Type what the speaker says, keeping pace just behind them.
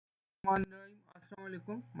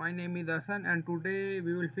Assalamualaikum. My name is Hassan and today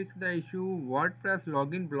we will fix the issue WordPress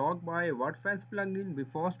login block by Wordfence plugin.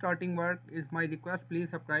 Before starting work, is my request please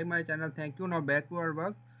subscribe my channel. Thank you. Now back to our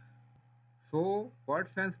work. So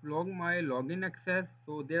Wordfence block my login access.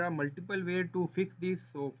 So there are multiple ways to fix this.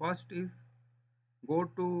 So first is go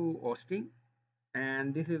to hosting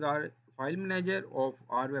and this is our file manager of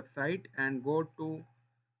our website and go to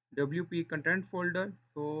WP content folder.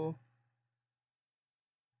 So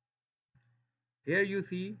here you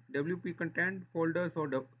see WP content folder, so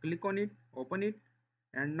click on it, open it,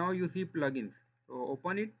 and now you see plugins. So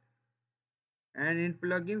open it, and in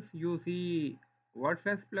plugins you see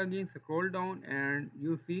WordPress plugins. Scroll down and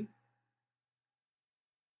you see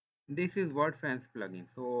this is WordPress plugin.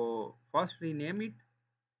 So first rename it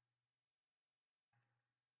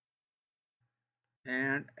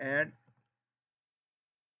and add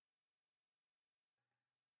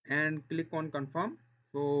and click on confirm.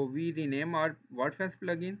 So we rename our WordPress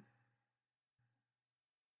plugin.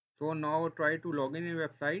 So now try to log in your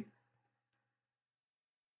website.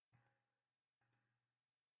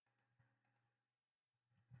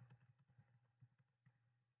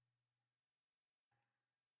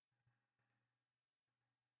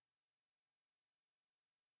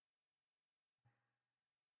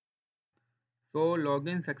 So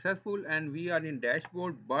login successful and we are in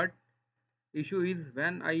dashboard, but issue is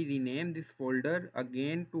when I rename this folder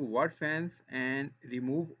again to Wordfence and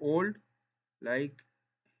remove old, like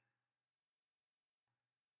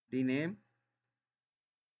rename,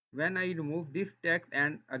 when I remove this text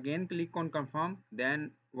and again click on confirm,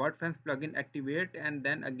 then Wordfence plugin activate and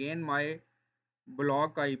then again my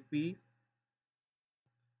block IP.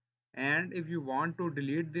 And if you want to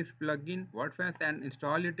delete this plugin Wordfence and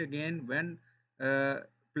install it again, when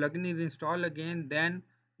plugin is installed again, then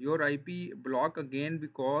your IP block again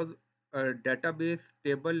because a database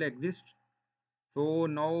table exists. So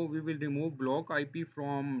now we will remove block IP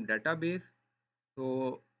from database.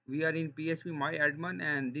 So we are in PHP my admin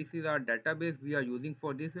and this is our database we are using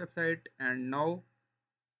for this website. And now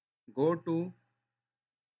go to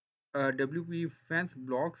WP fence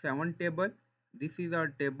block 7 table. This is our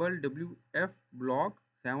table WF block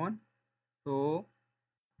 7. So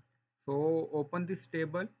open this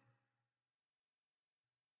table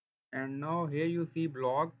and now here you see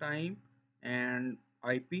block time and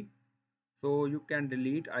IP. So you can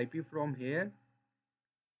delete IP from here.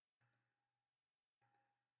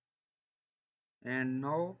 And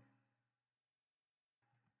now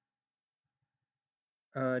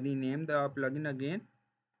rename the plugin again.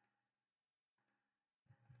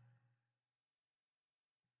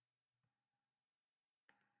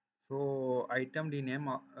 So item rename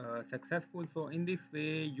successful. So in this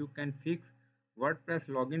way you can fix WordPress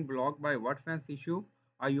login block by WordFence issue.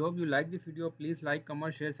 I hope you like this video. Please like,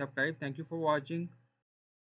 comment, share, subscribe. Thank you for watching.